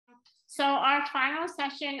So our final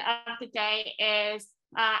session of the day is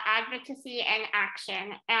advocacy and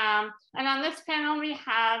action. And on this panel, we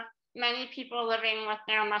have many people living with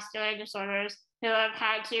neuromuscular disorders who have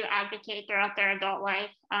had to advocate throughout their adult life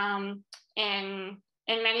in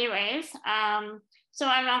many ways. So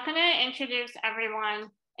I'm not going to introduce everyone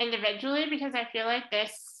individually because I feel like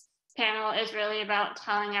this panel is really about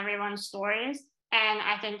telling everyone's stories. And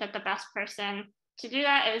I think that the best person to do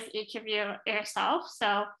that is each of you yourself.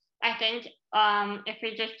 So I think if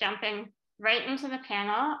we just jump in right into the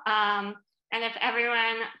panel, and if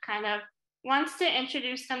everyone kind of wants to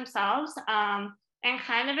introduce themselves and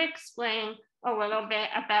kind of explain a little bit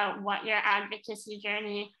about what your advocacy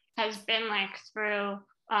journey has been like through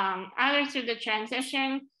either through the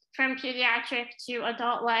transition from pediatric to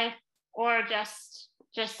adult life or just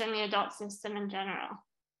in the adult system in general.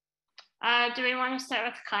 Do we want to start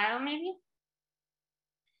with Kyle maybe?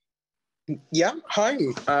 Yeah, hi.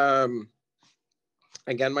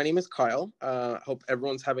 Again, my name is Kyle. Hope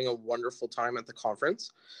everyone's having a wonderful time at the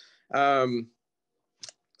conference.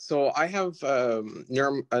 So I have a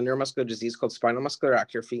neuromuscular disease called spinal muscular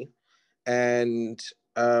atrophy. And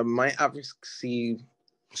my advocacy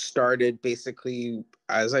started basically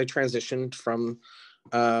as I transitioned from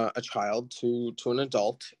a child to an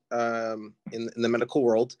adult in the medical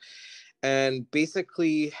world. And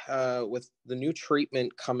basically, with the new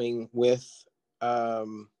treatment coming with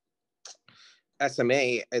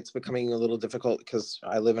SMA, it's becoming a little difficult because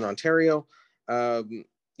I live in Ontario, you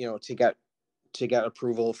know, to get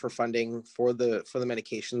approval for funding for the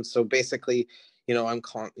medication. So basically, you know,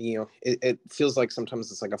 it feels like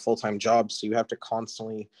sometimes it's like a full-time job. So you have to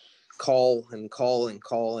constantly call and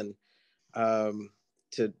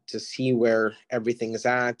to see where everything is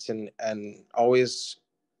at and always,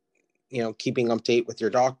 you know, keeping update with your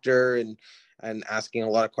doctor and asking a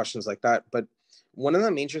lot of questions like that. But one of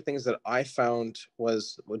the major things that I found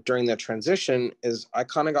was during that transition is I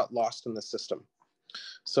kind of got lost in the system.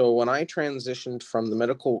 So when I transitioned from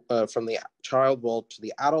the from the child world to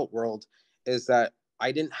the adult world, is that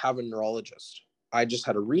I didn't have a neurologist. I just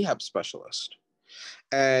had a rehab specialist.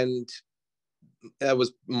 And that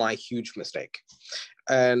was my huge mistake.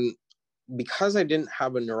 And because I didn't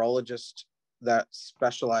have a neurologist that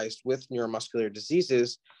specialized with neuromuscular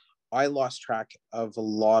diseases, I lost track of a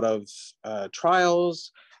lot of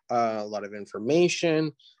trials, a lot of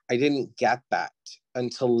information. I didn't get that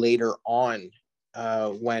until later on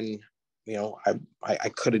when, you know, I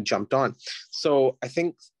could have jumped on. So I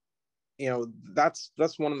think, you know, that's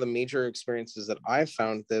one of the major experiences that I've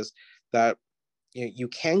found is that, you know, you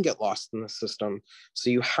can get lost in the system.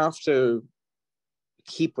 So you have to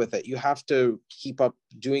keep with it. You have to keep up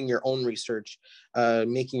doing your own research,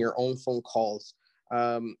 making your own phone calls.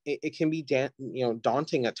 It can be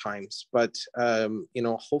daunting at times, but you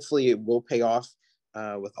know, hopefully it will pay off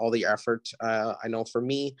with all the effort. I know for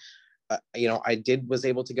me, you know, I was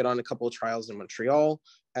able to get on a couple of trials in Montreal,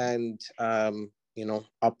 and you know,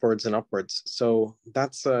 upwards and upwards. So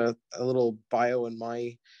that's a little bio in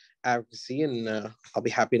my advocacy, and I'll be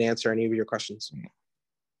happy to answer any of your questions.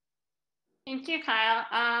 Thank you, Kyle.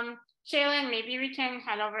 Shailynn, maybe we can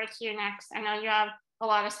head over to you next. I know you have a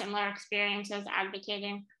lot of similar experiences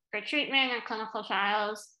advocating for treatment and clinical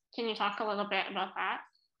trials. Can you talk a little bit about that?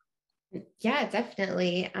 Yeah,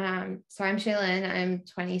 definitely. So I'm Shailynn, I'm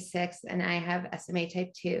 26 and I have SMA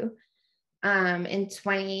type 2. In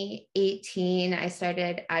 2018, I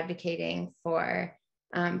started advocating for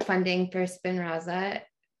funding for Spinraza,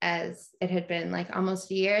 as it had been like almost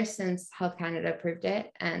a year since Health Canada approved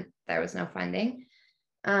it and there was no funding.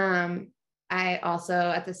 I also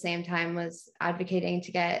at the same time was advocating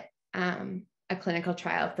to get a clinical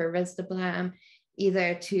trial for risdiplam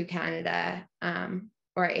either to Canada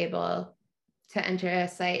or able to enter a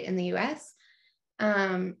site in the US.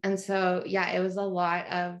 And so, yeah, it was a lot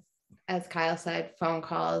of, as Kyle said, phone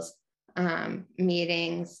calls,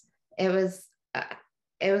 meetings. It was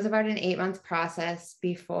about an 8-month process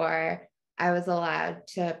before I was allowed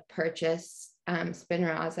to purchase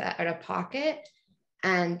Spinraza out of pocket.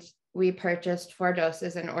 And we purchased 4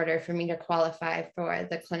 doses in order for me to qualify for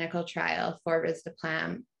the clinical trial for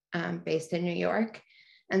risdiplam based in New York.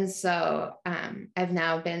 And so I've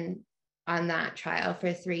now been on that trial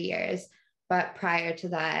for 3 years. But prior to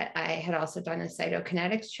that, I had also done a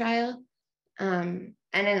cytokinetics trial. And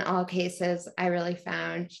in all cases, I really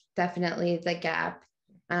found definitely the gap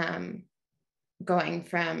going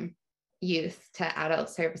from youth to adult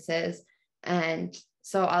services. And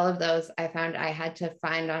so all of those I found I had to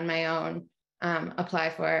find on my own, apply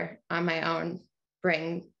for on my own,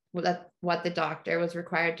 bring what the doctor was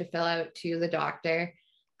required to fill out to the doctor.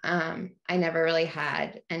 I never really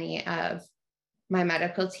had any of my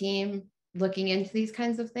medical team looking into these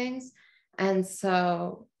kinds of things. And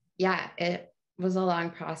so, yeah, it was a long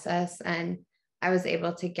process, and I was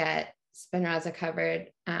able to get Spinraza covered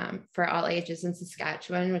for all ages in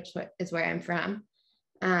Saskatchewan, which is where I'm from.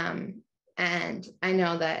 And I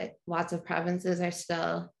know that lots of provinces are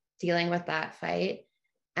still dealing with that fight.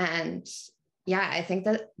 And yeah, I think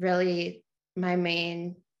that really my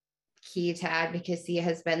main key to advocacy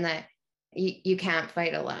has been that you can't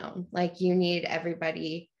fight alone. Like, you need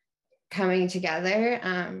everybody coming together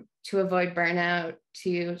to avoid burnout,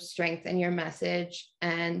 to strengthen your message.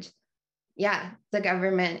 And yeah, the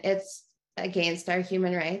government, it's against our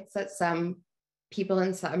human rights that some people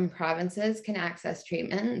in some provinces can access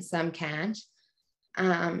treatment and some can't.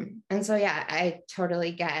 And so, yeah, I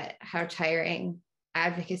totally get how tiring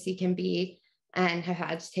advocacy can be, and have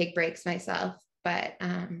had to take breaks myself. But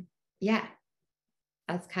yeah,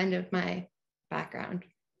 that's kind of my background.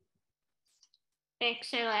 Thanks,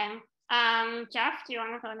 Shailynn. Jeff, do you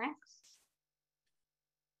want to go next?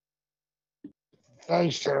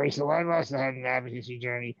 Thanks, Terry. So I've also had an advocacy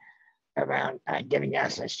journey around getting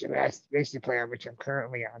access to this plan, which I'm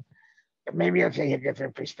currently on. But maybe I'll take a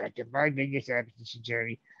different perspective. My biggest advocacy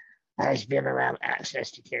journey has been around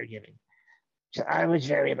access to caregiving. So I was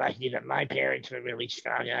very lucky that my parents were really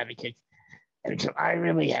strong advocates. And so I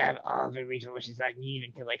really had all the resources I need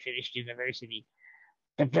until I finished university.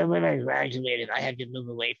 But then when I graduated, I had to move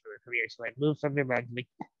away for a career. So I moved from New Brunswick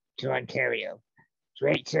to Ontario.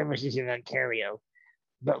 Great services in Ontario.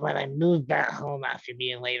 But when I moved back home after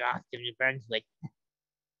being laid off to New Brunswick,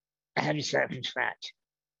 I had to start from scratch.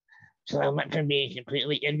 So I went from being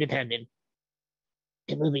completely independent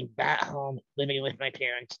to moving back home, living with my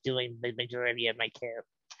parents, doing the majority of my care.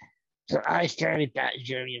 So I started that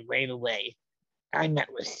journey right away. I met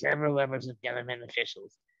with several levels of government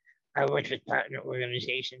officials. I worked with partner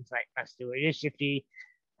organizations like Muscular Dystrophy,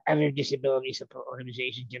 other disability support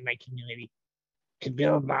organizations in my community to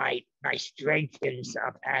build my strength in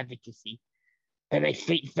self-advocacy. And I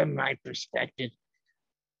think from my perspective,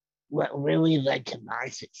 what really led to my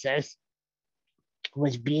success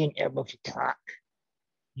was being able to talk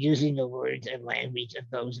using the words and language of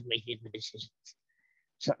those making the decisions.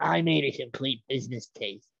 So I made a complete business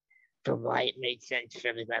case for why it made sense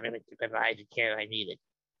for the government to provide the care I needed.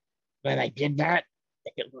 When I did that,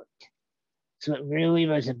 it worked. So it really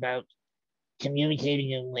was about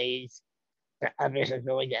communicating in ways that others are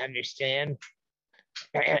going to understand.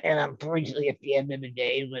 And unfortunately, at the end of the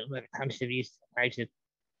day, when it comes to these types of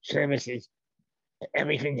services,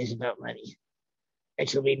 everything is about money. And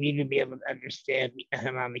so we need to be able to understand the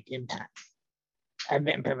economic impact of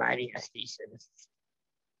them providing us these services.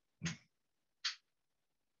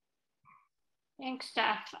 Thanks,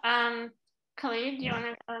 Steph. Khalid, do you want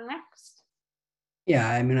to go next? Yeah,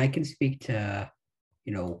 I mean, I can speak to,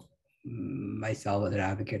 myself as an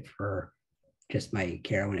advocate for just my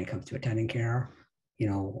care when it comes to attending care.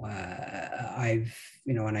 I've,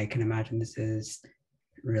 and I can imagine this is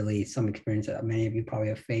really some experience that many of you probably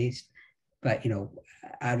have faced, but,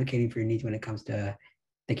 advocating for your needs when it comes to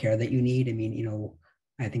the care that you need. I mean,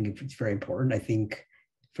 I think it's very important. I think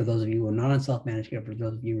for those of you who are not on self-managed care, for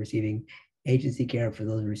those of you receiving agency care, for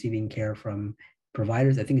those receiving care from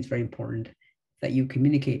providers, I think it's very important that you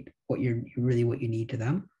communicate what you need to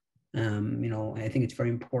them. I think it's very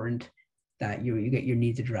important that you get your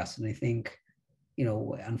needs addressed. And I think,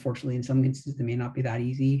 unfortunately, in some instances, it may not be that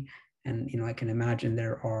easy. And, I can imagine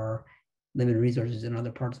there are limited resources in other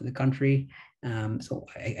parts of the country. So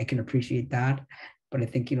I can appreciate that. But I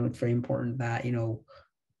think, it's very important that,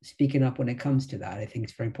 speaking up when it comes to that. I think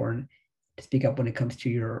it's very important to speak up when it comes to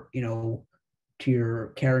your, to your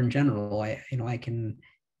care in general. I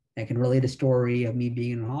can relate a story of me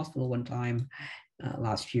being in a hospital one time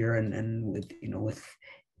last year, and with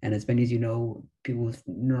and as many as people with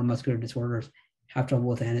neuromuscular disorders have trouble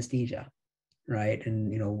with anesthesia, right?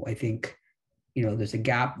 And I think there's a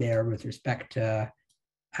gap there with respect to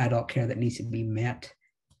adult care that needs to be met.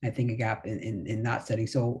 I think a gap in that setting.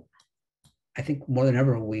 So I think more than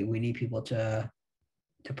ever we need people to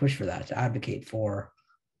push for that, to advocate for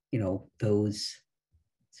those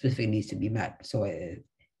specific needs to be met. So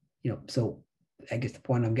so I guess the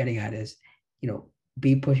point I'm getting at is,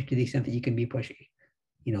 be pushy to the extent that you can be pushy.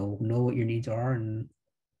 Know what your needs are, and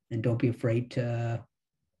don't be afraid to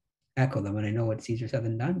echo them. And I know it's easier said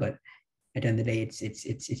than done, but at the end of the day,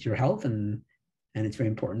 it's your health, and it's very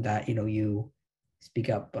important that you speak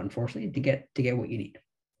up, unfortunately, to get what you need.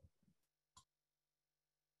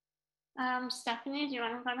 Stefanie, do you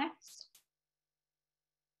want to go next?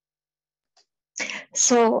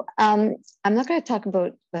 So I'm not going to talk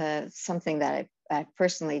about something that I've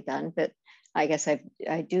personally done, but I guess I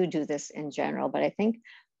do this in general. But I think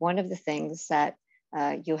one of the things that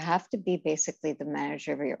you have to be basically the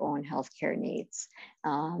manager of your own healthcare needs,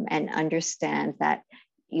 and understand that,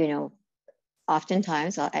 you know,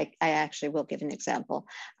 oftentimes I actually will give an example.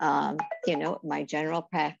 You know, my general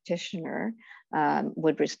practitioner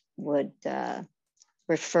would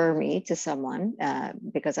refer me to someone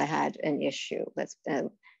because I had an issue that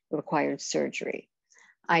required surgery.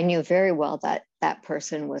 I knew very well that that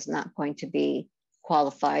person was not going to be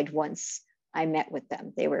qualified once I met with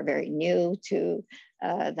them. They were very new to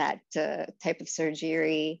that type of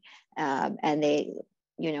surgery, and they,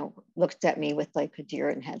 you know, looked at me with like a deer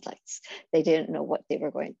in headlights. They didn't know what they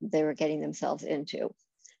were getting themselves into.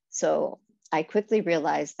 So I quickly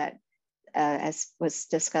realized that, as was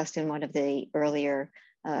discussed in one of the earlier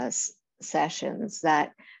sessions,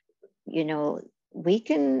 that, you know, we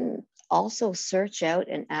can also search out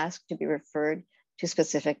and ask to be referred to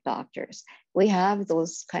specific doctors. We have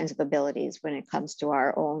those kinds of abilities when it comes to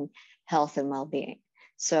our own health and well-being.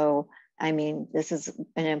 So, I mean, this is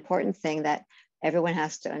an important thing that everyone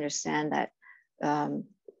has to understand, that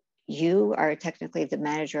you are technically the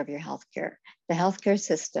manager of your healthcare. The healthcare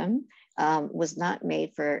system was not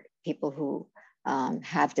made for people who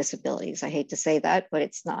have disabilities. I hate to say that, but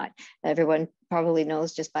it's not. Everyone probably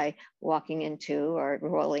knows just by walking into or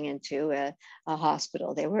rolling into a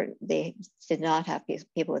hospital, they did not have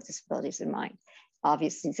people with disabilities in mind.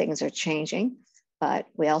 Obviously, things are changing, but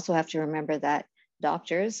we also have to remember that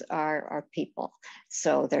doctors are people.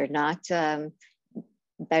 So they're not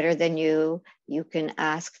better than you. You can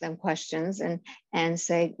ask them questions and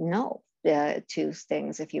say no to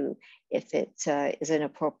things if it isn't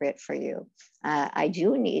appropriate for you. I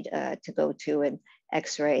do need to go to an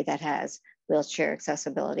X-ray that has wheelchair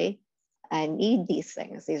accessibility. I need these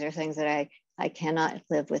things. These are things that I cannot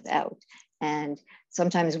live without. And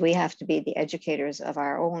sometimes we have to be the educators of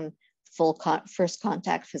our own first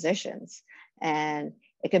contact physicians. And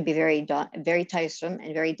it can be very tiresome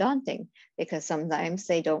and very daunting, because sometimes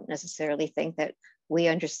they don't necessarily think that we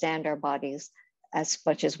understand our bodies as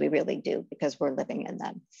much as we really do, because we're living in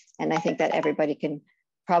them. And I think that everybody can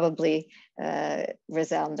probably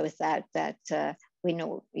resound with that we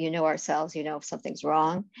know, you know ourselves, you know if something's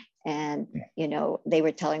wrong. And, you know, they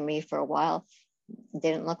were telling me for a while,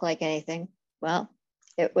 didn't look like anything. Well,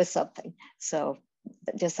 it was something. So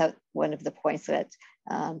just one of the points that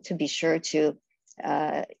to be sure to,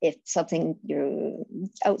 if something you're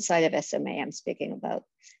outside of SMA, I'm speaking about,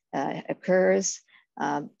 occurs,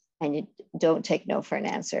 and you don't take no for an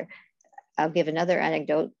answer. I'll give another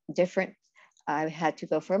anecdote, different. I had to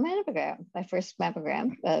go for a mammogram, my first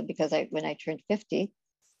mammogram, because when I turned 50,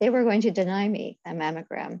 they were going to deny me a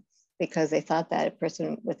mammogram because they thought that a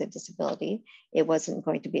person with a disability, it was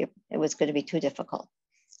going to be too difficult.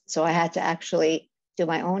 So I had to actually do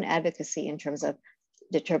my own advocacy in terms of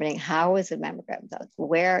determining how is a mammogram done,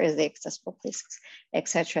 where is the accessible places, et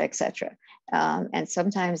cetera, et cetera. And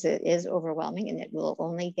sometimes it is overwhelming, and it will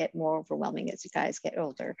only get more overwhelming as you guys get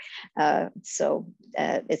older. So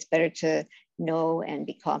it's better to know and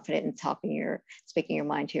be confident in speaking your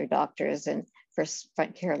mind to your doctors and first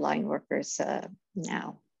front care line workers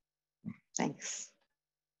now. Thanks.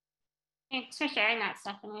 Thanks for sharing that,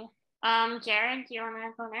 Stefanie. Jared, do you want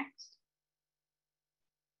to go next?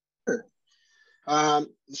 Sure.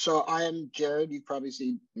 So I am Jared. You probably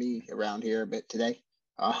see me around here a bit today.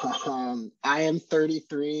 I am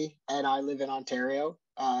 33 and I live in Ontario.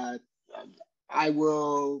 I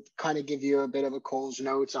will kind of give you a bit of a Cole's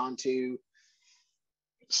notes onto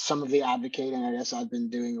some of the advocating I guess I've been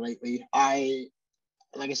doing lately.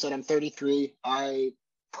 Like I said, I'm 33. I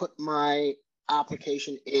put my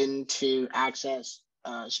application in to access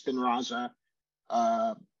Spinraza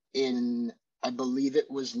in, I believe it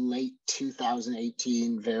was late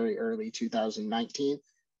 2018, very early 2019.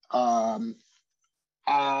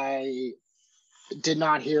 I did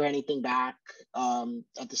not hear anything back.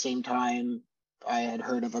 At the same time, I had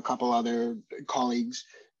heard of a couple other colleagues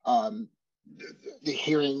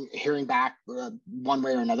hearing back one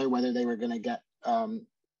way or another, whether they were going to get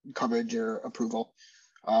coverage or approval.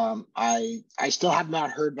 I still have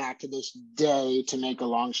not heard back to this day, to make a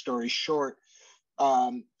long story short.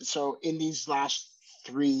 So in these last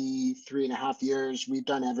three and a half years, we've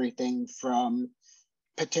done everything from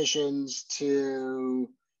petitions to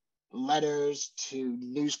letters to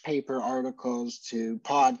newspaper articles to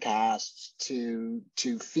podcasts to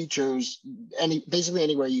features, basically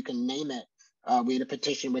anywhere you can name it. We had a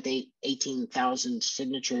petition with 18,000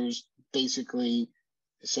 signatures, basically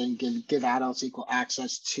saying give adults equal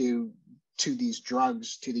access to these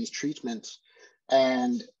drugs, to these treatments.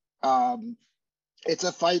 And it's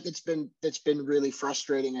a fight that's been really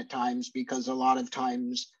frustrating at times, because a lot of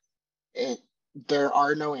times there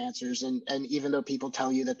are no answers, and even though people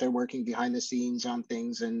tell you that they're working behind the scenes on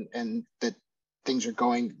things and that things are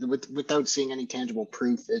going without seeing any tangible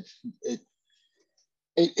proof,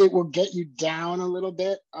 it will get you down a little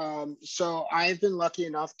bit. So I've been lucky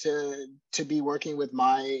enough to be working with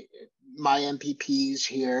my MPPs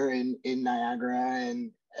here in Niagara,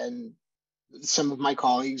 and some of my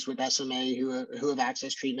colleagues with SMA who have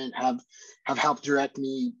access treatment have helped direct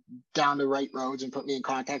me down the right roads and put me in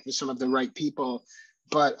contact with some of the right people.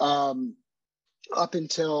 But up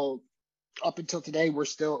until today, we're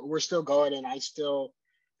still going, and I still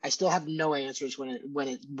have no answers when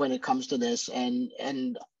it comes to this.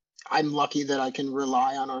 And I'm lucky that I can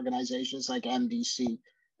rely on organizations like MDC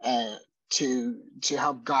to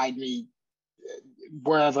help guide me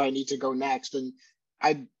wherever I need to go next. And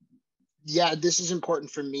this is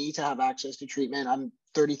important for me to have access to treatment. I'm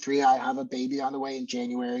 33. I have a baby on the way in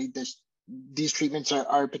January. These treatments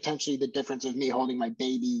are potentially the difference of me holding my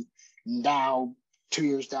baby now, 2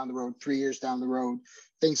 years down the road, 3 years down the road,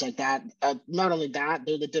 things like that. Not only that,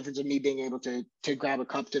 they're the difference of me being able to grab a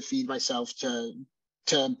cup to feed myself, to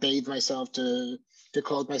bathe myself, to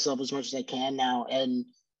clothe myself as much as I can now. And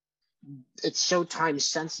it's so time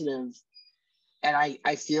sensitive. And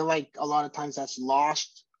I feel like a lot of times that's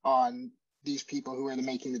lost on these people who are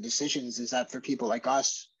making the decisions, is that for people like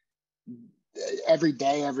us, every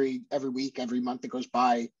day, every week, every month that goes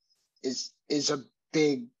by is a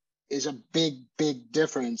big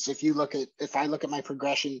difference. If I look at my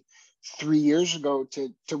progression 3 years ago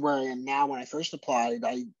to where I am now when I first applied,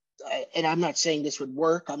 and I'm not saying this would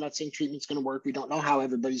work. I'm not saying treatment's going to work. We don't know how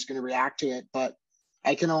everybody's going to react to it, but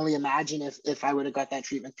I can only imagine if I would have got that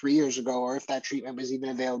treatment 3 years ago, or if that treatment was even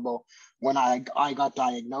available when I got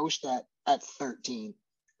diagnosed at 13.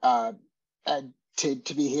 And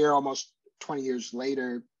to be here almost 20 years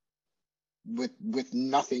later with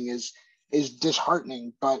nothing is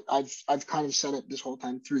disheartening. But I've kind of said it this whole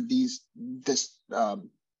time through these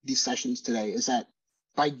sessions today, is that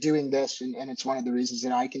by doing this, and it's one of the reasons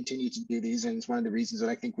that I continue to do these, and it's one of the reasons that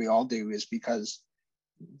I think we all do, is because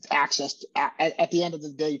access at the end of the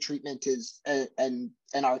day, treatment is and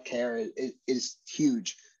our care is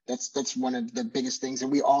huge. That's one of the biggest things,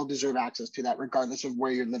 and we all deserve access to that, regardless of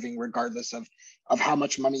where you're living, regardless of how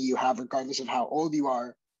much money you have, regardless of how old you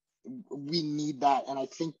are. We need that, and I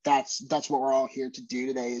think that's what we're all here to do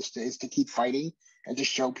today, is to keep fighting and to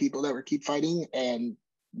show people that we keep fighting, and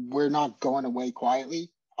we're not going away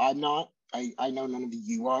quietly. I'm not. I know none of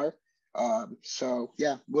you are. So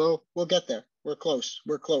yeah, we'll get there. We're close.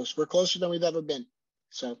 We're closer than we've ever been.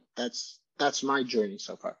 So that's my journey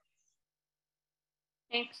so far.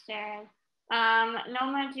 Thanks, Jared.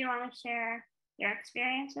 Nouma, do you want to share your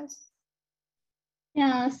experiences?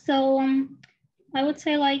 Yeah, so I would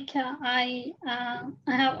say I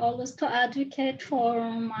have always to advocate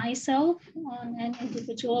for myself on an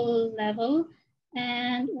individual level,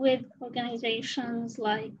 and with organizations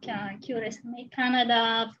like Cure SMA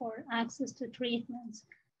Canada for access to treatments.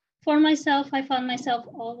 For myself, I found myself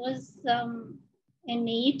always in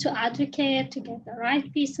need to advocate, to get the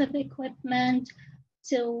right piece of equipment,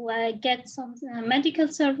 to get some medical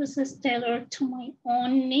services tailored to my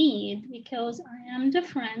own need, because I am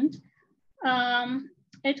different.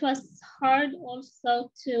 It was hard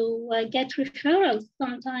also to get referrals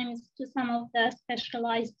sometimes to some of the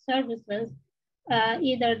specialized services.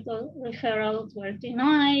 Either the referrals were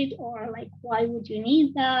denied, or why would you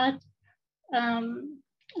need that?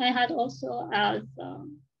 I had also, as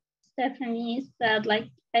Stefanie said,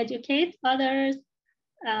 educate others.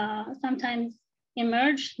 Sometimes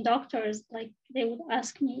emerge doctors, they would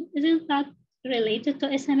ask me, isn't that related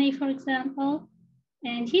to SMA, for example?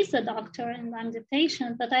 And he's a doctor and I'm the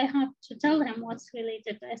patient, but I have to tell him what's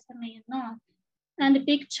related to SMA and not. And the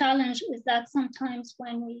big challenge is that sometimes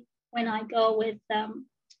when I go with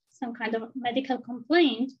some kind of medical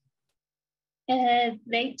complaint,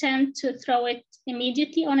 they tend to throw it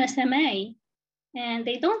immediately on SMA, and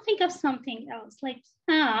they don't think of something else.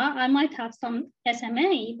 I might have some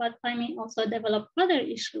SMA, but I may also develop other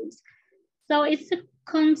issues. So it's a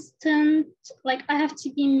constant, I have to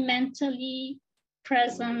be mentally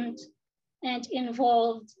present and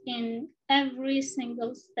involved in every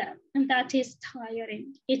single step. And that is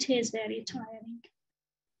tiring. It is very tiring.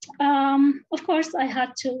 Of course, I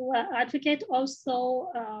had to advocate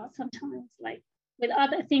also sometimes with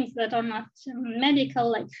other things that are not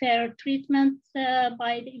medical, like fair treatment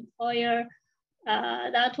by the employer.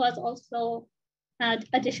 That was also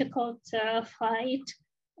a difficult fight.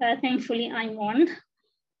 thankfully I won.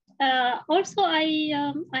 Also, I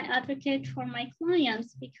advocate for my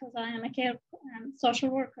clients because I am a social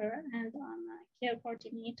worker and I'm a care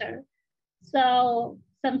coordinator. So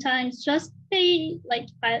sometimes just I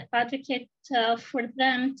advocate for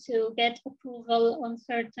them to get approval on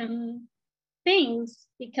certain things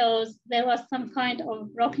because there was some kind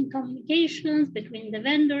of broken communications between the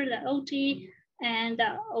vendor, the OT, and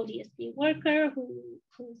the ODSP worker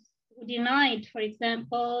who denied, for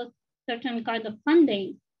example, certain kind of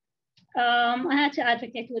funding. I had to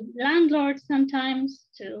advocate with landlords sometimes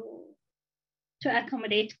to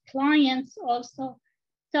accommodate clients also.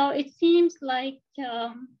 So it seems like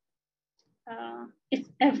it's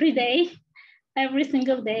every day, every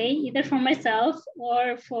single day, either for myself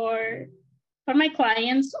or for my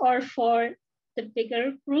clients or for the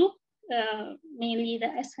bigger group, mainly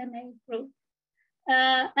the SMA group.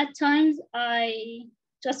 At times, I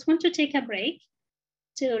just want to take a break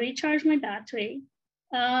to recharge my battery.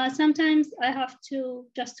 Sometimes I have to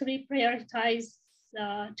just reprioritize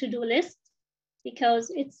to-do list because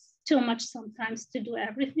it's too much sometimes to do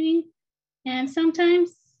everything. And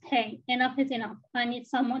sometimes, hey, enough is enough. I need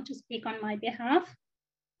someone to speak on my behalf.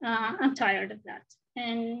 I'm tired of that.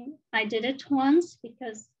 And I did it once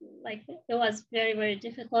because it was very, very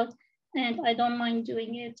difficult. And I don't mind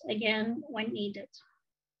doing it again when needed.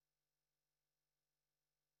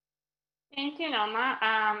 Thank you, Nouma,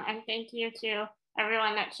 and thank you to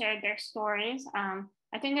everyone that shared their stories.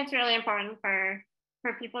 I think it's really important for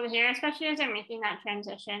people to hear, especially as they're making that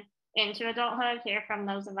transition into adulthood, hear from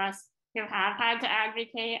those of us who have had to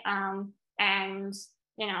advocate, and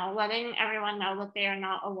letting everyone know that they are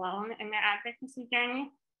not alone in their advocacy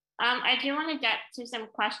journey. I do want to get to some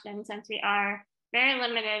questions since we are very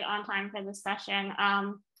limited on time for this session.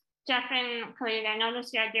 Jeff and Khalid, I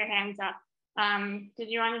noticed you had your hands up. Did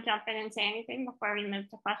you want to jump in and say anything before we move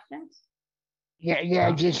to questions?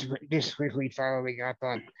 Yeah, just quickly following up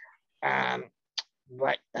on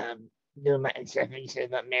what Nouma and Stefanie said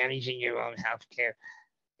about managing your own healthcare.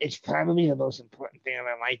 It's probably the most important thing in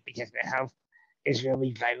our life because the health is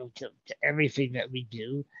really vital to everything that we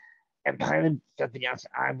do. And part of something else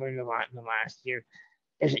I've learned a lot in the last year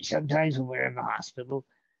is that sometimes when we're in the hospital,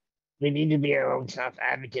 we need to be our own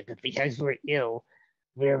self-advocate, but because we're ill,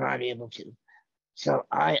 we're not able to. So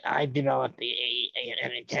I developed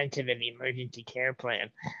an intensive and emergency care plan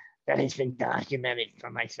that has been documented for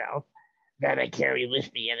myself that I carry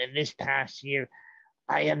with me. And in this past year,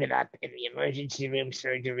 I ended up in the emergency room,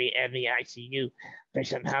 surgery, and the ICU for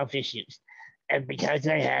some health issues. And because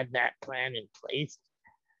I had that plan in place,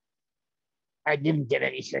 I didn't get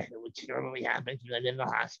any sicker, which normally happens when I'm in the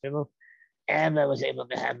hospital. And I was able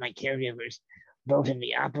to have my caregivers both in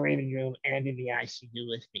the operating room and in the ICU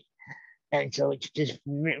with me. And so it's just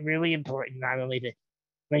really important not only to,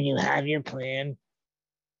 when you have your plan,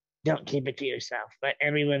 don't keep it to yourself. Let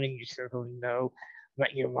everyone in your circle know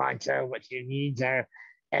what your wants are, what your needs are,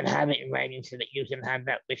 and have it in writing so that you can have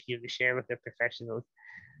that with you to share with the professionals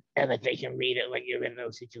and that they can read it when you're in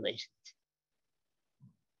those situations.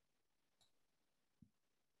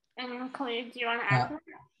 And Khalid, do you want to add to that?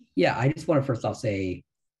 Yeah, I just want to first off say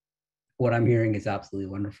what I'm hearing is absolutely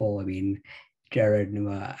wonderful. I mean, Jared,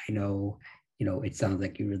 Nouma, I know, it sounds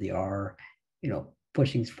like you really are,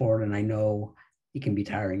 pushing forward, and I know it can be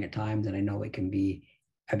tiring at times, and I know it can be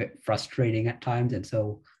a bit frustrating at times. And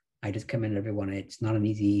so I just commend everyone. It's not an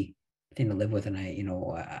easy thing to live with. And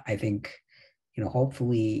I think,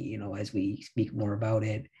 hopefully, as we speak more about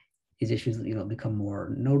it, these issues, become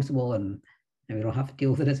more noticeable and we don't have to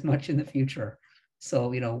deal with it as much in the future. So,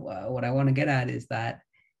 what I want to get at is that,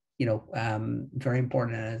 very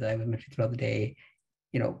important, as I've mentioned throughout the day,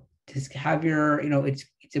 just have your, it's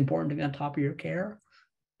important to be on top of your care,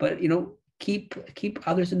 but, keep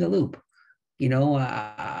others in the loop.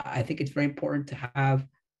 I think it's very important to have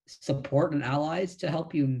support and allies to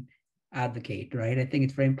help you advocate, right? I think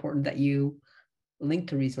it's very important that you link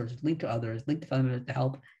to resources, link to others, link to family members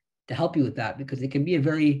to help you with that, because it can be a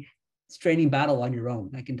very straining battle on your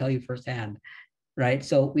own. I can tell you firsthand, right?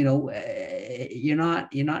 So, you're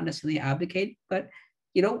not necessarily advocate, but,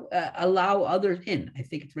 allow others in. I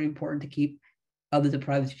think it's very important to keep others a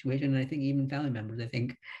private situation. And I think even family members, I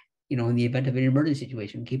think, in the event of an emergency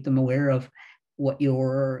situation, keep them aware of what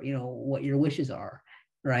your wishes are,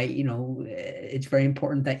 right? It's very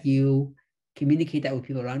important that you communicate that with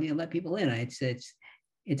people around you and let people in. It's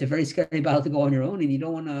a very scary battle to go on your own, and you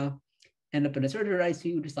don't want to end up in a surgery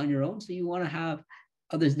ICU just on your own. So you want to have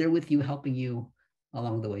others there with you, helping you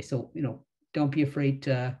along the way. So, don't be afraid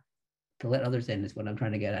to let others in, is what I'm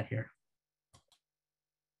trying to get at here.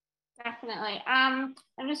 Definitely. I'm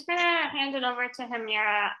just gonna hand it over to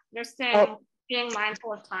Hamira, just in being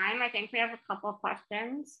mindful of time. I think we have a couple of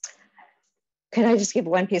questions. Can I just give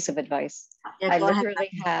one piece of advice? Yeah, I go ahead. literally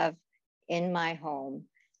have in my home,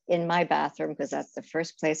 in my bathroom, because that's the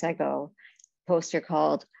first place I go, poster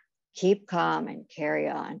called "Keep Calm and Carry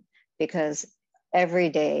On," because every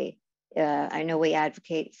day, I know we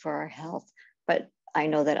advocate for our health, but I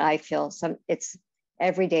know that I feel it's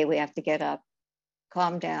every day we have to get up,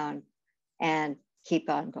 calm down, and keep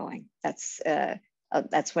on going. That's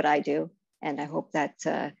what I do, and I hope that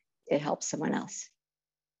it helps someone else.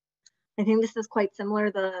 I think this is quite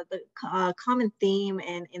similar. The common theme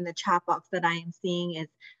in the chat box that I am seeing is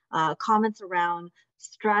comments around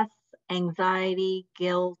stress, anxiety,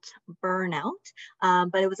 guilt, burnout.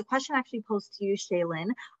 But it was a question actually posed to you, Shailynn,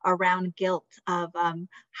 around guilt of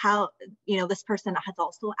how, this person has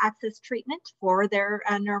also accessed treatment for their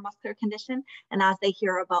neuromuscular condition. And as they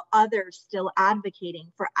hear about others still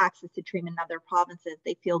advocating for access to treatment in other provinces,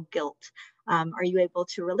 they feel guilt. Are you able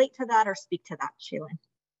to relate to that or speak to that, Shailynn?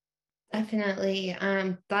 Definitely.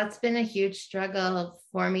 That's been a huge struggle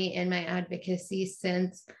for me in my advocacy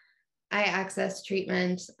since I accessed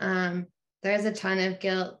treatment. There's a ton of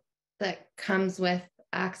guilt that comes with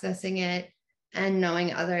accessing it and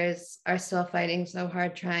knowing others are still fighting so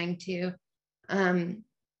hard trying to.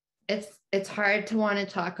 It's hard to want to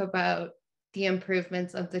talk about the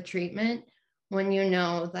improvements of the treatment when you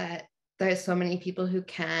know that there's so many people who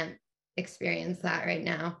can't experience that right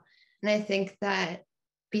now. And I think that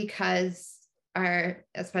because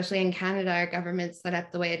especially in Canada, our government's set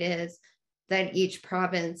up the way it is, that each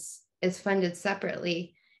province is funded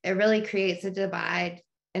separately, it really creates a divide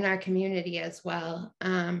in our community as well.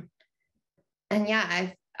 And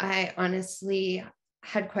yeah, I honestly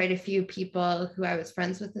had quite a few people who I was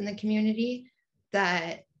friends with in the community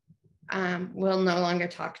that will no longer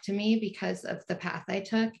talk to me because of the path I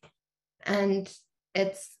took. And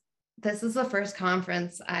this is the first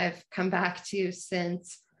conference I've come back to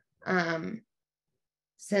since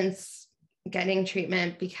getting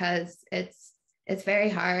treatment, because it's very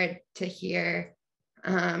hard to hear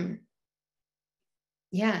that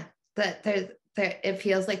it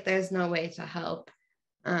feels like there's no way to help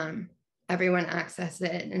everyone access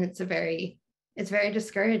it, and it's very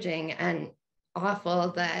discouraging and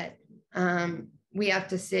awful that we have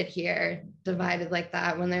to sit here divided like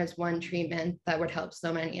that when there's one treatment that would help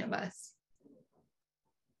so many of us.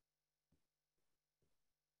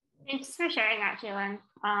 Thanks for sharing that, Shailynn.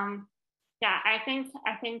 Yeah, I think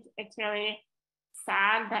it's really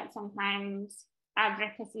sad that sometimes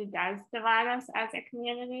advocacy does divide us as a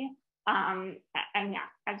community. And yeah,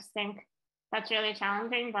 I just think that's really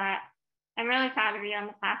challenging, but I'm really proud of you on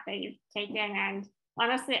the path that you've taken. And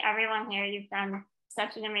honestly, everyone here, you've done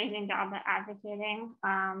such an amazing job at advocating.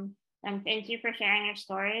 And thank you for sharing your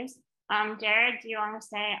stories. Jared, do you want to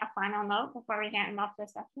say a final note before we hand off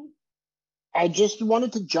this session? I just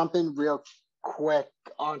wanted to jump in real quick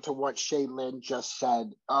onto what Shailynn just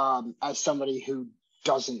said. As somebody who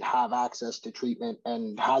doesn't have access to treatment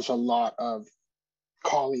and has a lot of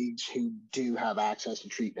colleagues who do have access to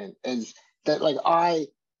treatment, is that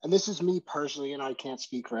and this is me personally, and I can't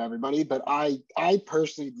speak for everybody, but I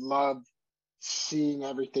personally love seeing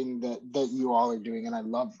everything that you all are doing, and I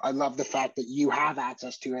love the fact that you have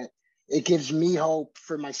access to it. It gives me hope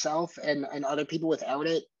for myself and other people without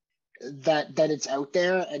it, that it's out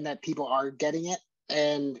there and that people are getting it.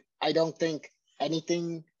 And I don't think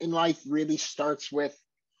anything in life really starts with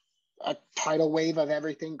a tidal wave of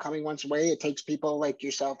everything coming one's way. It takes people like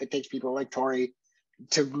yourself, it takes people like Tori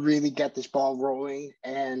to really get this ball rolling.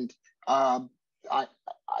 And I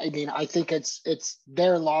think it's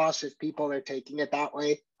their loss if people are taking it that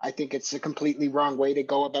way. I think it's a completely wrong way to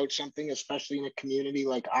go about something, especially in a community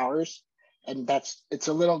like ours. And it's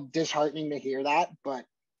a little disheartening to hear that, but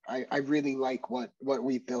I really like what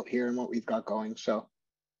we've built here and what we've got going. So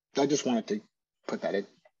I just wanted to put that in.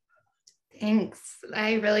 Thanks.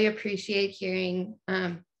 I really appreciate hearing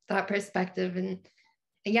that perspective. And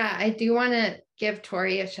yeah, I do want to give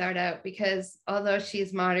Tori a shout out, because although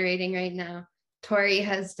she's moderating right now, Tori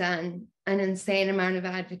has done an insane amount of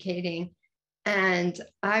advocating, and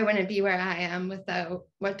I wouldn't be where I am without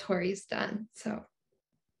what Tori's done. So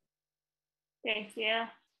thank you,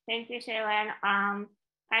 Shailynn.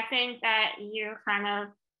 I think that you kind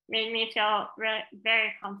of made me feel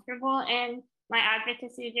very comfortable in my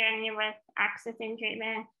advocacy journey with accessing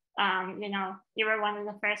treatment. You were one of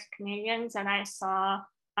the first Canadians that I saw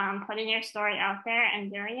putting your story out there and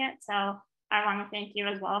doing it. So I want to thank you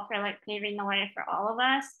as well for paving the way for all of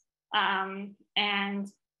us. And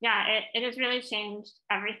yeah, it has really changed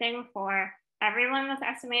everything for everyone with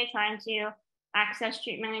SMA trying to access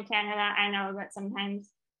treatment in Canada. I know that sometimes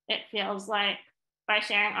it feels like by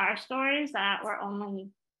sharing our stories that we're only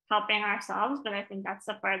helping ourselves, but I think that's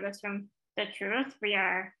the furthest from the truth. We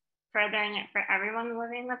are furthering it for everyone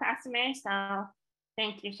living with SMA. So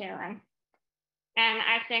thank you, Shailynn. And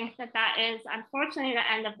I think that is unfortunately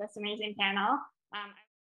the end of this amazing panel.